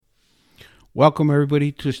Welcome,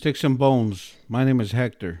 everybody, to Sticks and Bones. My name is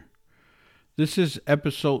Hector. This is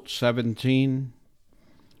episode 17.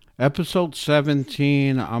 Episode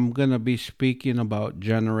 17, I'm going to be speaking about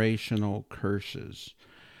generational curses.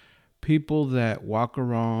 People that walk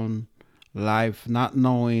around life not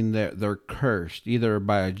knowing that they're cursed, either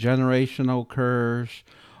by a generational curse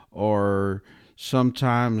or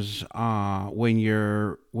sometimes when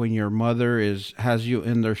your mother is has you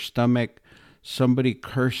in their stomach, somebody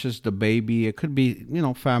curses the baby. It could be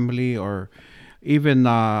family or even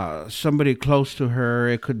somebody close to her.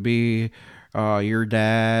 It could be your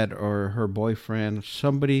dad or her boyfriend.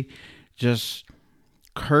 Somebody just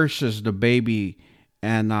curses the baby,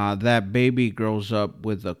 and that baby grows up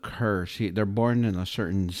with a curse. They're born in a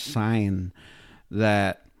certain sign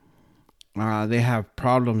that they have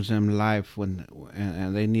problems in life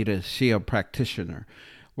and they need to see a practitioner.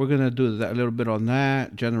 We're gonna do that, a little bit on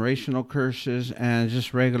that, generational curses, and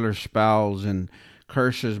just regular spells and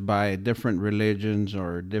curses by different religions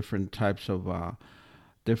or different types of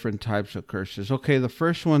curses. Okay, the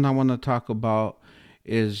first one I want to talk about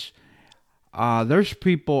is there's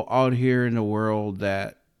people out here in the world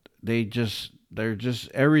that they're just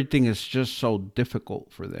everything is just so difficult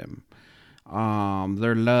for them.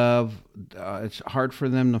 Their love, it's hard for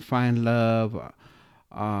them to find love.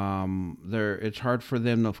 It's hard for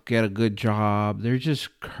them to get a good job. They're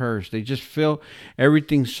just cursed. They just feel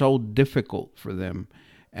everything's so difficult for them,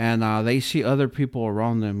 and they see other people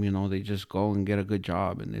around them. They just go and get a good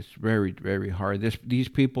job, and it's very, very hard. These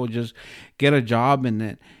people just get a job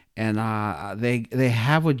and they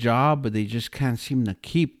have a job, but they just can't seem to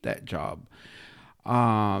keep that job.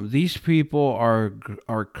 These people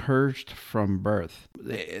are cursed from birth.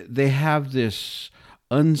 They have this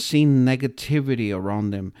unseen negativity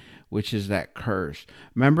around them, which is that curse.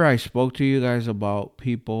 Remember, I spoke to you guys about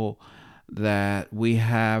people that we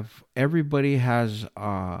have. Everybody has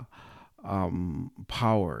power.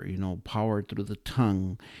 Power through the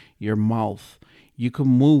tongue, your mouth. You can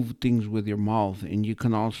move things with your mouth, and you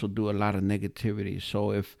can also do a lot of negativity.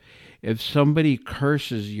 So if somebody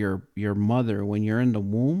curses your mother when you're in the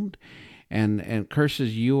womb, and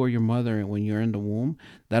curses you or your mother when you're in the womb,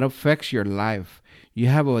 that affects your life. You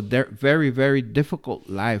have a very, very difficult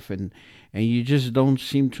life, and you just don't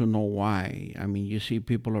seem to know why. I mean, you see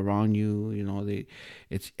people around you,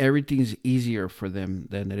 it's everything's easier for them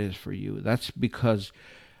than it is for you. That's because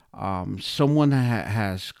someone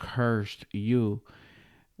has cursed you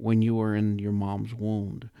when you were in your mom's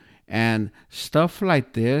womb, and stuff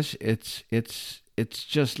like this. It's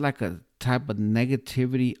just like a type of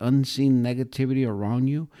negativity, unseen negativity around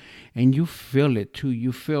you, and you feel it too.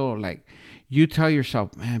 You feel like you tell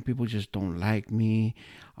yourself, "Man, people just don't like me.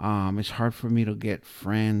 It's hard for me to get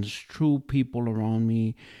friends, true people around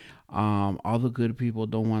me. All the good people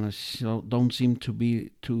don't seem to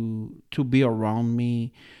be around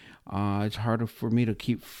me. It's harder for me to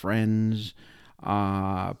keep friends.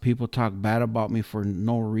 People talk bad about me for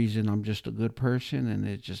no reason. I'm just a good person, and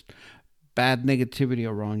it's just bad negativity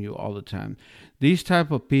around you all the time." These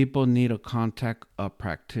type of people need to contact a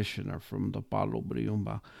practitioner from the Palo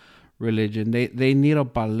Briumba religion. They need a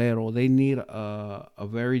palero. They need a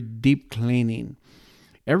very deep cleaning.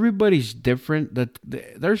 Everybody's different.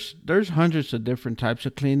 There's hundreds of different types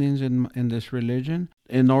of cleanings in this religion.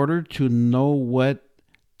 In order to know what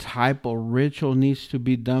type of ritual needs to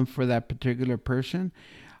be done for that particular person,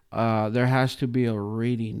 there has to be a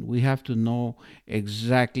reading. We have to know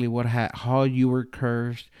exactly how you were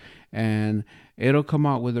cursed, and it'll come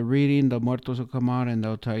out with a reading. The muertos will come out, and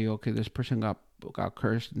they'll tell you, okay, this person got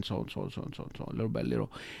cursed, and so and so and so and so and so, little by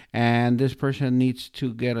little, and this person needs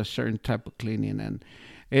to get a certain type of cleaning, and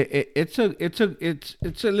it's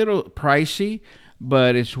a little pricey,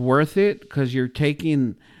 but it's worth it because you're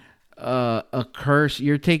taking a curse.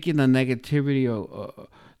 You're taking the negativity.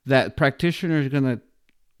 That practitioner is gonna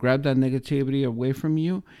grab that negativity away from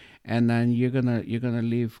you, and then you're gonna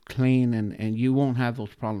leave clean, and you won't have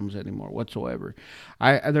those problems anymore whatsoever.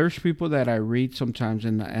 There's people that I read sometimes,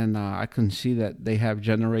 and I can see that they have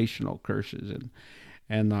generational curses,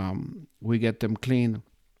 and we get them clean.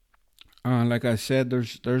 Like I said,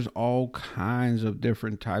 there's all kinds of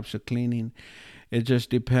different types of cleaning. It just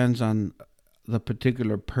depends on the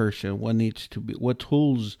particular person, what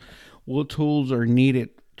tools are needed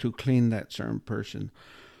to clean that certain person.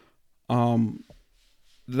 um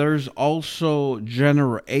there's also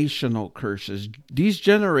generational curses. These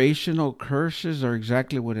generational curses are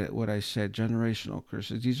exactly what I said, generational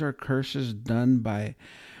curses. These are curses done by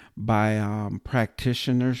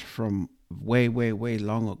practitioners from way, way, way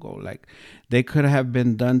long ago. Like, they could have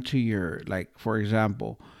been done to your, like, for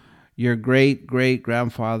example, your great great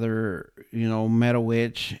grandfather. met a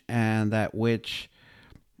witch, and that witch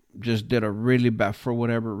just did a really bad, for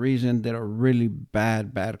whatever reason, did a really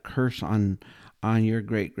bad curse on your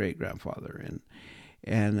great great grandfather,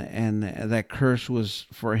 and that curse was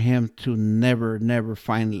for him to never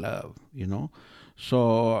find love.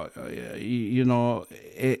 So it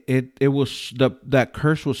was that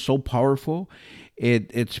curse was so powerful,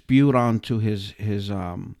 it spewed onto his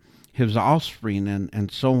offspring,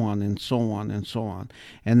 and so on and so on and so on.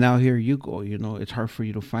 And now here you go. It's hard for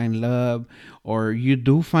you to find love, or you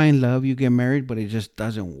do find love, you get married, but it just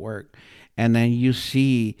doesn't work. And then you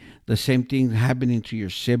see the same thing happening to your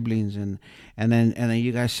siblings, and then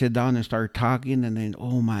you guys sit down and start talking, and then,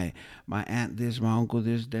 oh, my aunt this, my uncle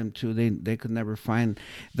this, them too, they could never find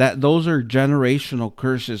that. Those are generational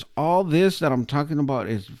curses. All this that I'm talking about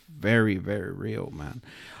is very, very real, man.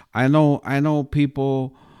 I know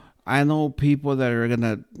people that are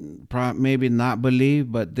gonna maybe not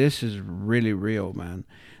believe, but this is really real, man.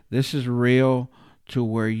 This is real, to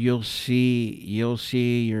where you'll see your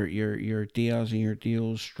tias and your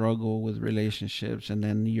tios struggle with relationships, and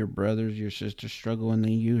then your brothers, your sisters struggle, and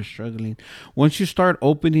then you struggling. Once you start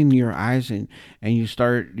opening your eyes, and you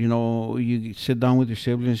start, you sit down with your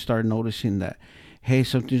siblings, start noticing that, hey,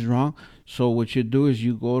 something's wrong. So what you do is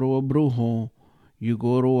you go to a brujo, you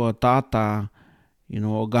go to a tata, a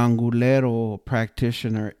gangulero, a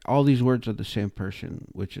practitioner. All these words are the same person,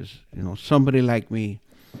 which is, somebody like me,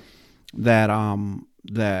 that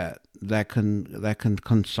can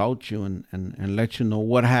consult you, and let you know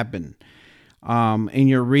what happened. In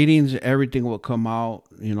your readings, everything will come out.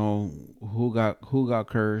 Who got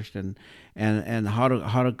cursed, and how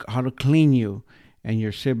to clean you and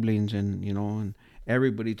your siblings, and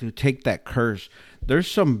everybody to take that curse.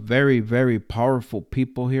 There's some very, very powerful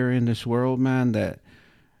people here in this world, man, that,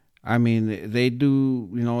 I mean, they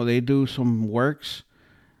do some works,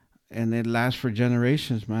 and it lasts for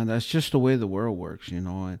generations, man. That's just the way the world works.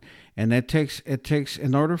 And it takes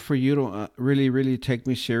in order for you to really, really take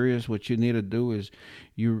me serious. What you need to do is,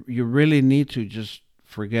 you really need to just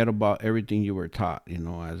forget about everything you were taught,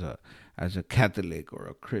 as a Catholic or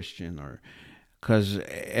a Christian, or because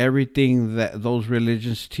everything that those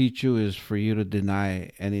religions teach you is for you to deny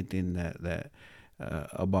anything that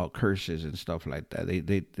about curses and stuff like that.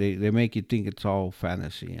 They make you think it's all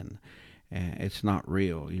fantasy, and it's not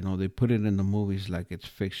real. They put it in the movies like it's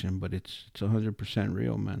fiction, but it's 100%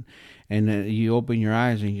 real, man. And you open your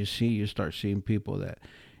eyes, and you start seeing people that,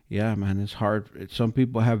 yeah, man, it's hard. Some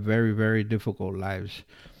people have very, very difficult lives.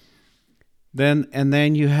 Then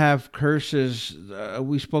you have curses.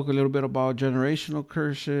 We spoke a little bit about generational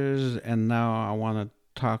curses, and now I want to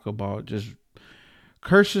talk about just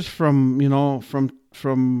curses from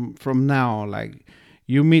now. Like,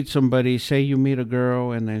 you meet somebody, say you meet a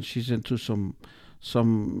girl, and then she's into some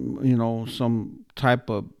type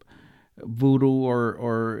of voodoo,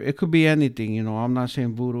 or it could be anything. I'm not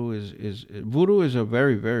saying voodoo is a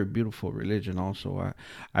very, very beautiful religion also.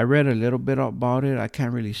 I read a little bit about it. I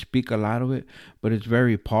can't really speak a lot of it, but it's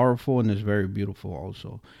very powerful, and it's very beautiful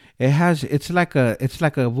also. It's like a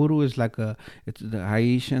voodoo is like a it's the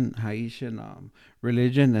Haitian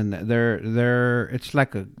religion, and they're it's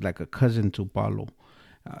like a cousin to Palo.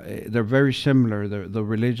 They're very similar. The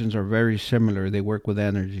religions are very similar. They work with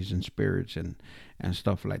energies and spirits, and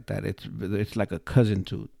stuff like that. It's like a cousin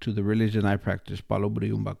to the religion I practice, Palo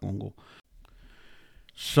Briumba Congo.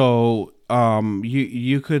 So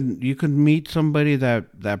you can meet somebody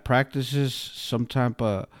that practices some type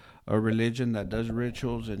of a religion, that does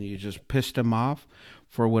rituals, and you just piss them off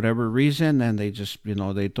for whatever reason, and they just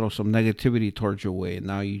they throw some negativity towards your way, and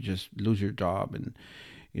now you just lose your job, and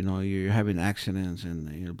you're having accidents,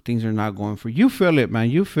 and things are not going for you. Feel it, man.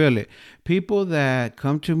 You feel it. People that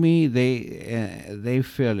come to me, they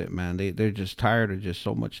feel it, man. They're just tired of just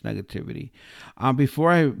so much negativity.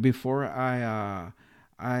 Before I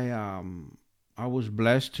was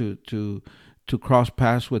blessed to cross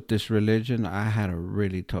paths with this religion. I had a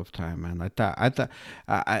really tough time, man.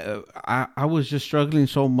 I was just struggling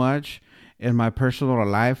so much in my personal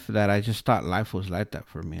life, that I just thought life was like that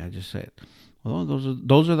for me. I just said, well,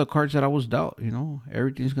 those are the cards that I was dealt.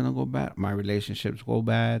 Everything's gonna go bad. My relationships go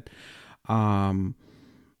bad. Um,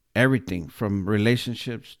 Everything from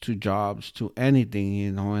relationships to jobs to anything.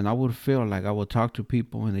 And I would feel like I would talk to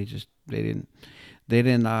people, and they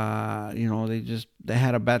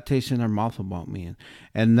had a bad taste in their mouth about me.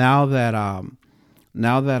 And now that I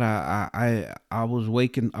was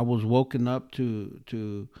woken up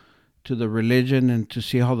to the religion, and to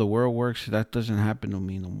see how the world works. That doesn't happen to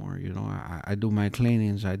me no more. I do my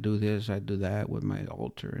cleanings, I do this, I do that with my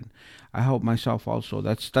altar, and I help myself also.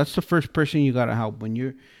 That's the first person you gotta help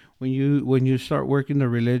when you start working the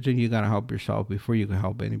religion, you gotta help yourself before you can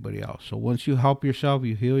help anybody else. So once you help yourself,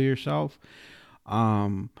 you heal yourself,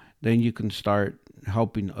 um, then you can start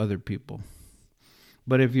helping other people.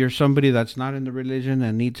 But if you're somebody that's not in the religion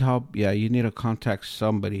and needs help, yeah, you need to contact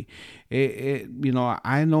somebody.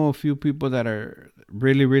 I know a few people that are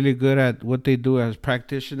really, really good at what they do as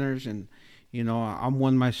practitioners, and I'm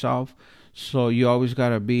one myself. So you always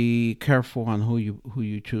gotta be careful on who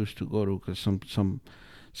you choose to go to, because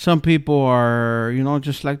some people are,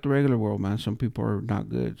 just like the regular world, man. Some people are not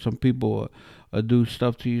good. Some people do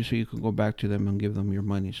stuff to you so you can go back to them and give them your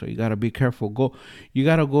money. So you gotta be careful. You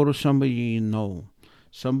gotta go to somebody you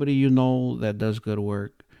know that does good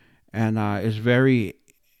work, and is very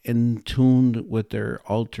in tune with their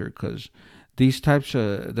altar, because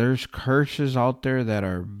there's curses out there that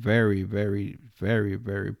are very, very, very,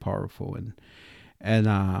 very powerful,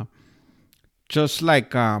 and just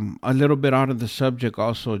like a little bit out of the subject,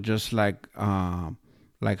 also, just like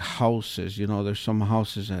houses. There's some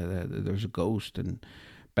houses that there's a ghost, and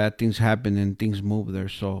bad things happen and things move there.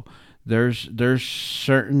 So there's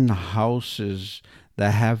certain houses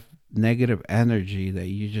that have negative energy that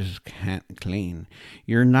you just can't clean.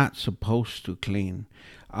 You're not supposed to clean.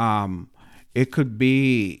 Um, it could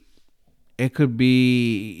be like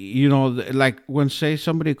when, say,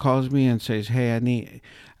 somebody calls me and says, "Hey, I need,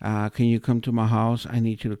 can you come to my house? I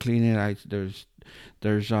need you to clean it.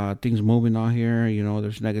 There's things moving on here.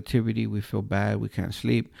 There's negativity. We feel bad. We can't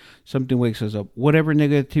sleep. Something wakes us up. Whatever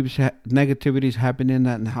negativities happen in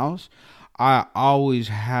that house, I always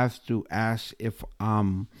have to ask if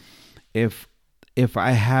if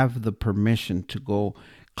I have the permission to go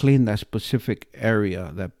clean that specific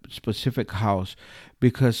area, that specific house,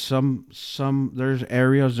 because there's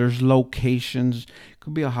areas, there's locations. It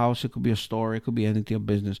could be a house, it could be a store, it could be anything, a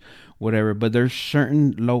business, whatever. But there's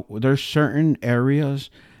certain areas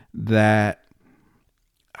that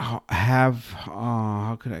have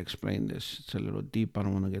how could I explain this? It's a little deep. I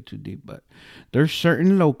don't want to get too deep, but there's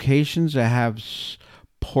certain locations that have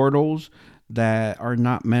portals that are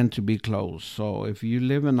not meant to be closed. So if you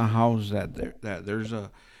live in a house that there's a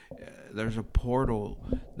portal,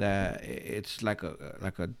 that it's like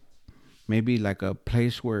a maybe like a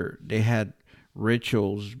place where they had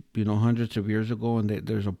rituals, hundreds of years ago, and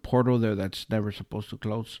there's a portal there that's never supposed to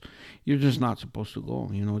close. You're just not supposed to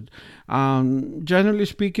go. Generally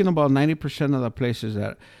speaking, about 90% of the places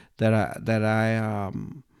that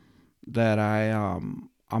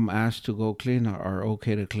I'm asked to go clean are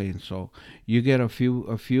okay to clean. So you get a few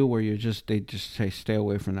where they just say stay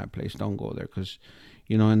away from that place, don't go there, because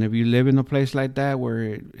and if you live in a place like that where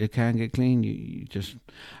it can't get clean,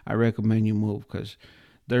 I recommend you move, because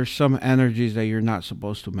there's some energies that you're not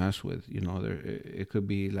supposed to mess with. It could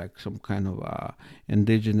be like some kind of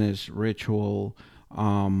indigenous ritual,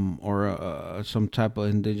 or some type of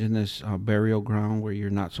indigenous burial ground where you're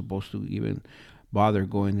not supposed to even bother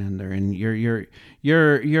going in there, and your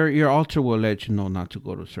altar will let you know not to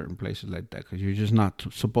go to certain places like that, because you're just not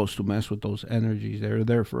supposed to mess with those energies. They're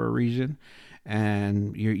there for a reason,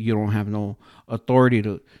 and you don't have no authority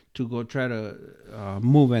to go try to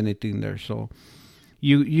move anything there. So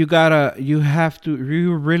you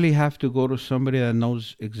really have to go to somebody that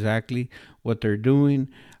knows exactly what they're doing,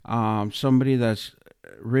 somebody that's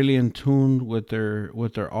really in tune with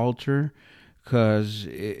their altar, because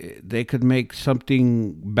they could make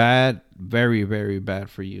something bad very, very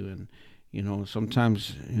bad for you, and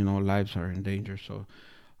sometimes lives are in danger. So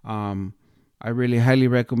I really highly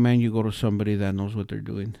recommend you go to somebody that knows what they're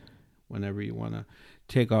doing whenever you want to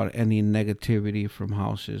take out any negativity from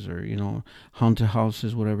houses, or haunted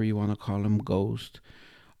houses, whatever you want to call them, ghost.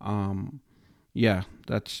 Yeah,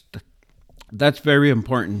 that's very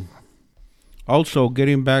important. Also,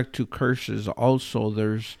 getting back to curses, also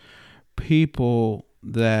there's people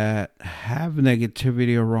that have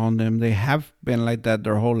negativity around them. They have been like that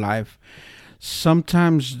their whole life.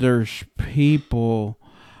 Sometimes there's people,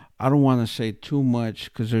 I don't want to say too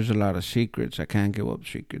much because there's a lot of secrets. I can't give up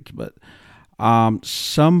secrets, but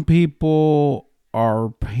some people are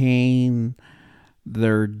paying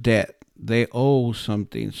their debt. They owe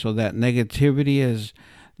something. So that negativity is,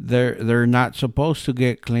 they're not supposed to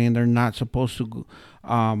get clean. They're not supposed to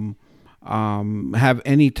have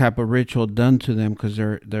any type of ritual done to them, because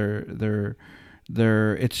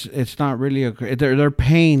it's not really they're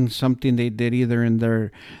paying something they did either in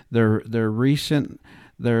their recent,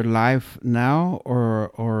 their life now,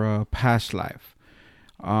 or a past life.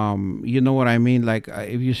 You know what I mean? Like,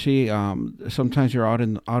 if you see, sometimes you're out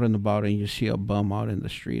and about, and you see a bum out in the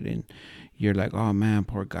street, and you're like, oh man,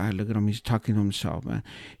 poor guy, look at him, he's talking to himself, man.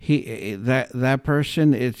 That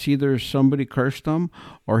person, it's either somebody cursed him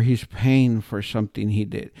or he's paying for something he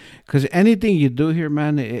did. Because anything you do here,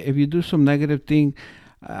 man, if you do some negative thing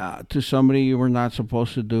to somebody you were not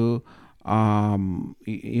supposed to do,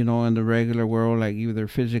 in the regular world, like either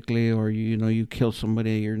physically or you kill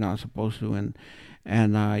somebody you're not supposed to,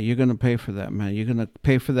 and you're gonna pay for that, man. You're gonna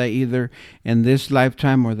pay for that either in this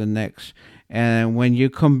lifetime or the next. And when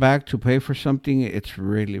you come back to pay for something, it's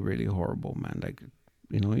really, really horrible, man. Like,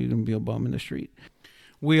 you're gonna be a bum in the street.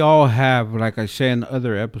 We all have, like I say in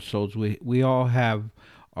other episodes, we all have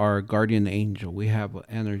our guardian angel. We have an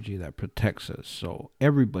energy that protects us. So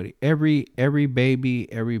everybody, every baby,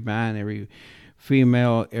 every man, every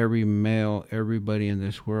female, every male, everybody in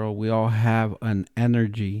this world, we all have an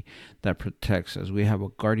energy that protects us. We have a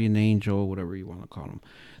guardian angel, whatever you want to call them.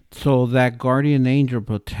 So that guardian angel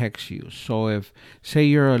protects you. So if, say,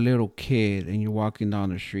 you're a little kid and you're walking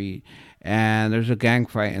down the street and there's a gang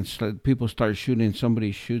fight and people start shooting,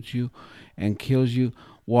 somebody shoots you and kills you,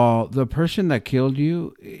 well, the person that killed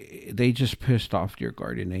you, they just pissed off your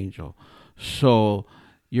guardian angel. So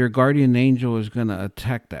your guardian angel is going to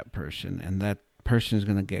attack that person, and that person is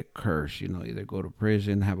going to get cursed, either go to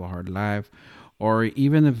prison, have a hard life, or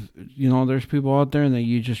even if, there's people out there and that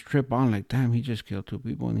you just trip on like, damn, he just killed two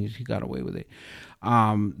people and he got away with it.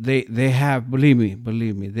 They have, believe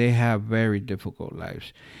me, they have very difficult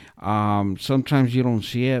lives. Sometimes you don't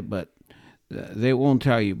see it, but they won't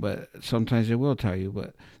tell you, but sometimes they will tell you,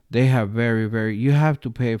 but they have very, very, you have to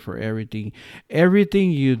pay for everything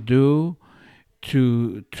you do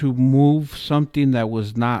to move something that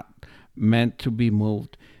was not meant to be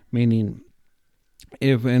moved. Meaning,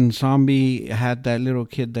 if in Zombie had that little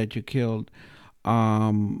kid that you killed,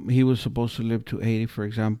 he was supposed to live to 80, for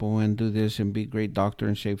example, and do this and be a great doctor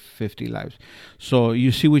and save 50 lives. So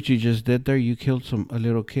you see what you just did there? You killed a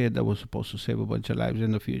little kid that was supposed to save a bunch of lives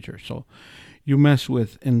in the future. So you mess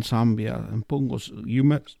with insomnia and pungos.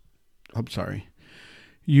 I'm sorry.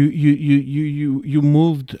 You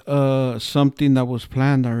moved something that was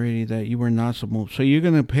planned already that you were not supposed to move. So you're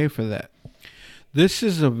gonna pay for that. This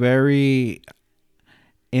is a very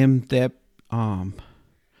in-depth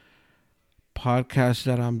podcast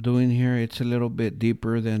that I'm doing here. It's a little bit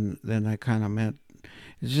deeper than I kind of meant.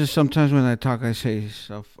 It's just sometimes when I talk, I say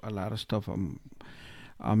a lot of stuff I'm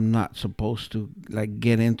not supposed to like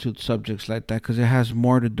get into subjects like that because it has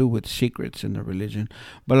more to do with secrets in the religion.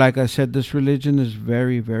 But like I said, this religion is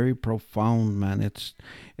very, very profound, man. It's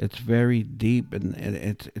very deep and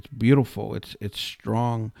it's beautiful. It's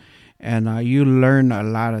strong, and you learn a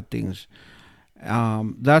lot of things.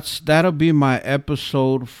 That'll be my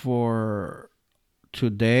episode for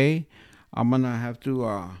today. I'm gonna have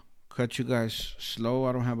to cut you guys slow.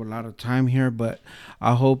 I don't have a lot of time here, but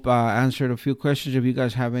I hope I answered a few questions. If you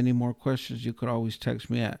guys have any more questions, you could always text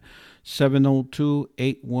me at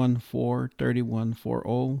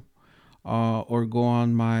 702-814-3140, or go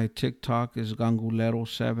on my TikTok. Is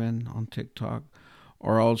Gangulero7 on TikTok,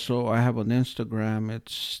 or also I have an Instagram.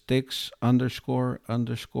 It's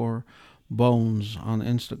sticks__bones on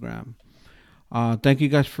Instagram. Thank you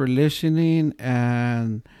guys for listening,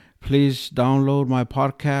 and please download my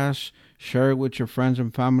podcast, share it with your friends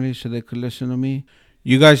and family so they could listen to me.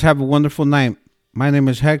 You guys have a wonderful night. My name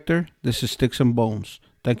is Hector. This is Sticks and Bones.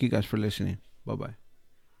 Thank you guys for listening. Bye-bye.